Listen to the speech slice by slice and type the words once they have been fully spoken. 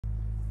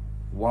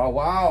Wow,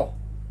 wow.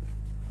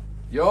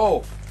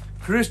 Yo,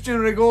 Christian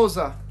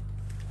Raygoza.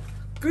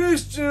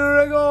 Christian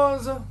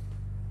Raygoza.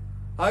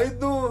 How you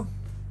doing?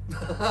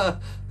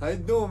 How you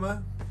doing,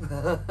 man?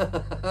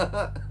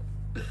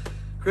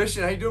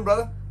 Christian, how you doing,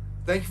 brother?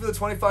 Thank you for the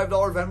 $25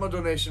 Venmo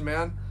donation,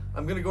 man.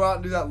 I'm going to go out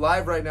and do that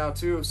live right now,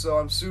 too, so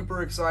I'm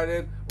super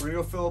excited. We're going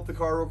to go fill up the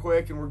car real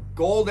quick, and we're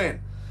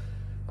golden.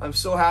 I'm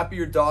so happy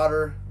your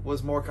daughter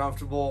was more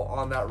comfortable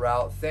on that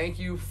route. Thank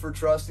you for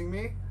trusting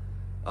me.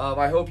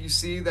 I hope you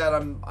see that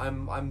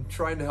I'm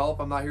trying to help.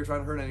 I'm not here trying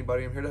to hurt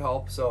anybody. I'm here to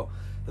help. So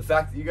the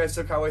fact that you guys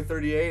took Highway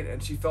 38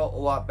 and she felt a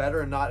lot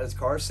better and not as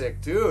car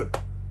sick, dude.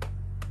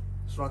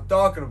 That's what I'm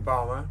talking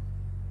about, man.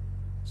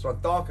 That's what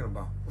I'm talking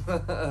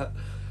about.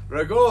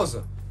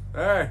 Raygoza.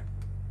 Hey.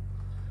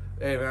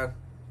 Hey, man.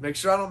 Make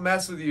sure I don't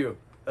mess with you.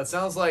 That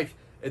sounds like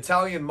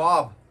Italian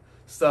mob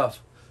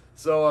stuff.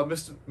 So,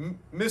 Mr.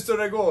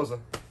 Raygoza,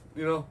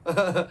 you know,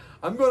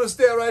 I'm going to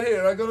stay right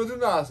here. I'm going to do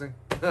nothing.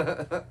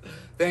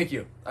 Thank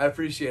you. I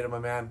appreciate it, my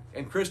man.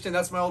 And Christian,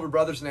 that's my older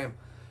brother's name.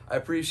 I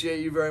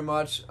appreciate you very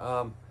much.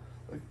 I'm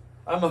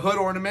a hood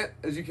ornament,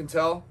 as you can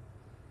tell.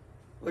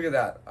 Look at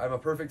that. I'm a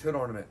perfect hood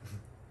ornament.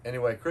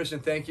 Anyway, Christian,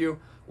 thank you.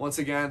 Once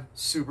again,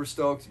 super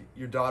stoked.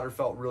 Your daughter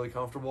felt really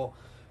comfortable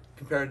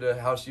compared to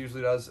how she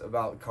usually does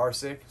about car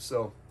sick.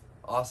 So,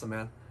 awesome,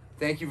 man.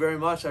 Thank you very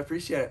much. I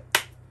appreciate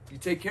it. You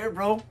take care,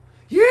 bro.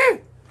 Yeah.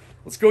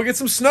 Let's go get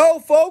some snow,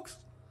 folks.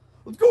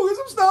 Let's go get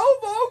some snow,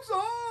 folks.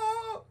 Oh.